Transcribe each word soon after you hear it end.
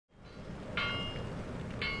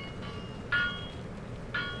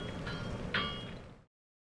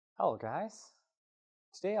Hello guys,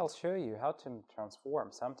 today I'll show you how to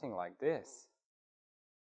transform something like this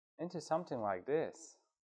into something like this.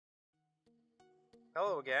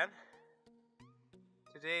 Hello again.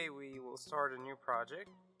 Today we will start a new project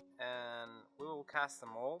and we will cast a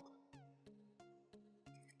mold.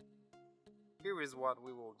 Here is what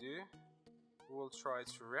we will do. We will try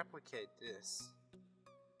to replicate this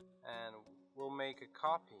and we'll make a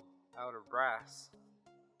copy out of brass,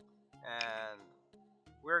 and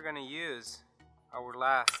we're gonna use our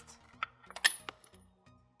last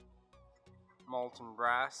molten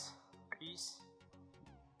brass piece,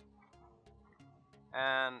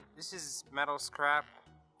 and this is metal scrap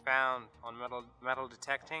found on metal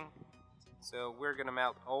detecting. So we're gonna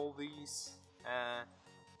melt all these, and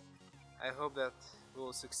I hope that we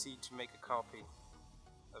will succeed to make a copy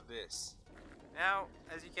of this. Now,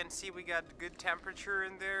 as you can see, we got good temperature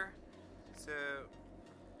in there, so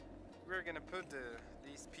we're gonna put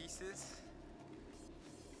these pieces.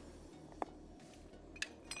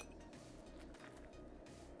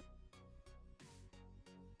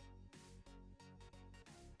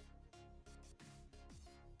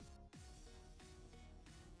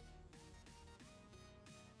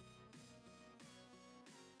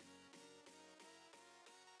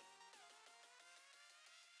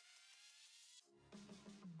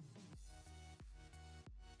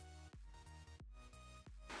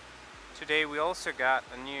 Today we also got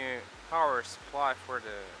a new power supply for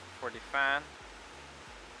the fan.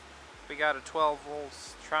 We got a 12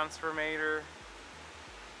 volts transformator,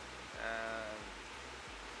 and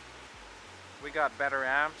we got better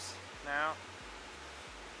amps now,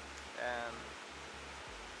 and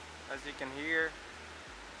as you can hear,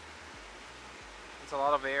 it's a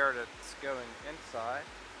lot of air that's going inside.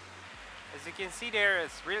 As you can see there,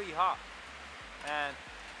 it's really hot, and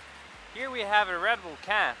here we have a Red Bull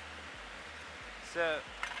can. So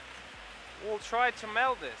we'll try to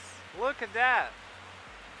melt this. Look at that.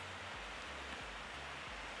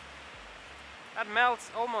 That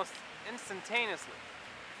melts almost instantaneously.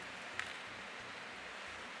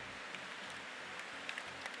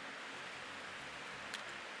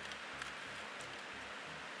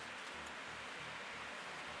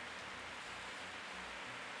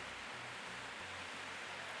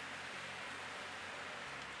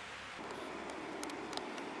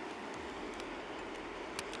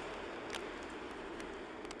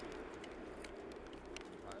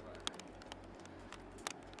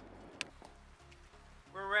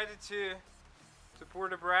 We're ready to pour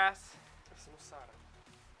the brass.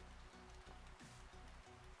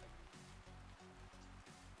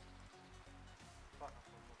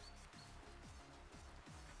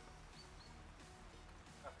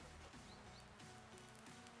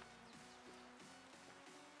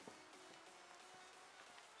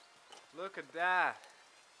 Look at that.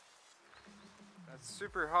 That's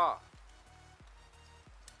super hot.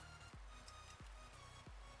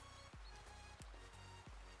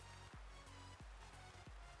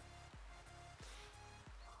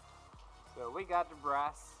 So we got the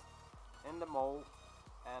brass in the mold,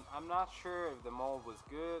 and I'm not sure if the mold was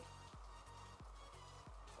good,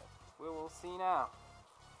 but we will see now.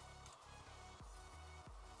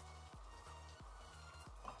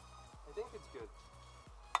 I think it's good.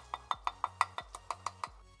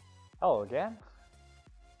 Hello again.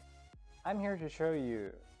 I'm here to show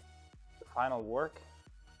you the final work,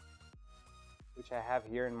 which I have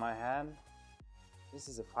here in my hand. This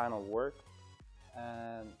is the final work,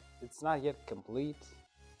 and it's not yet complete.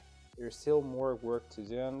 There's still more work to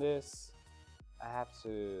do on this. I have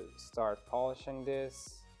to start polishing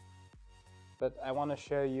this, but I want to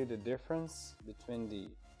show you the difference between the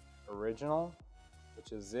original,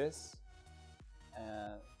 which is this,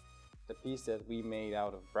 and the piece that we made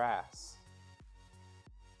out of brass.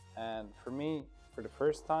 And for me, for the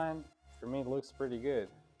first time, for me it looks pretty good.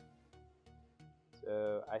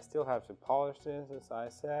 So I still have to polish this, as I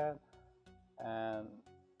said, and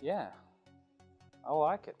yeah, I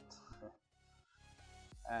like it.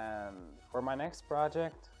 And for my next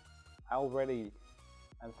project, I'm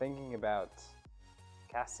thinking about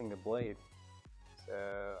casting the blade. So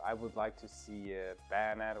I would like to see a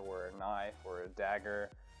bayonet or a knife or a dagger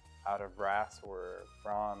out of brass or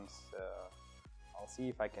bronze. So I'll see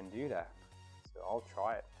if I can do that. So I'll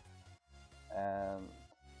try it. And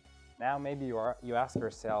now maybe you ask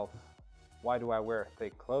yourself, why do I wear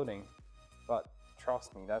thick clothing? But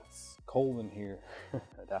trust me, that's cold in here.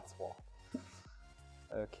 That's why.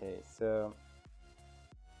 Okay, so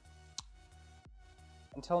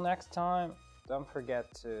until next time, don't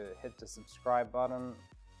forget to hit the subscribe button,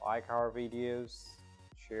 like our videos,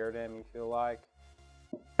 share them if you like,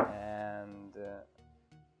 and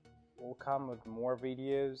will come with more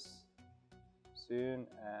videos soon,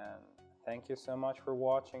 and thank you so much for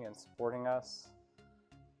watching and supporting us.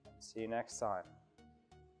 See you next time.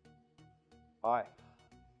 Bye.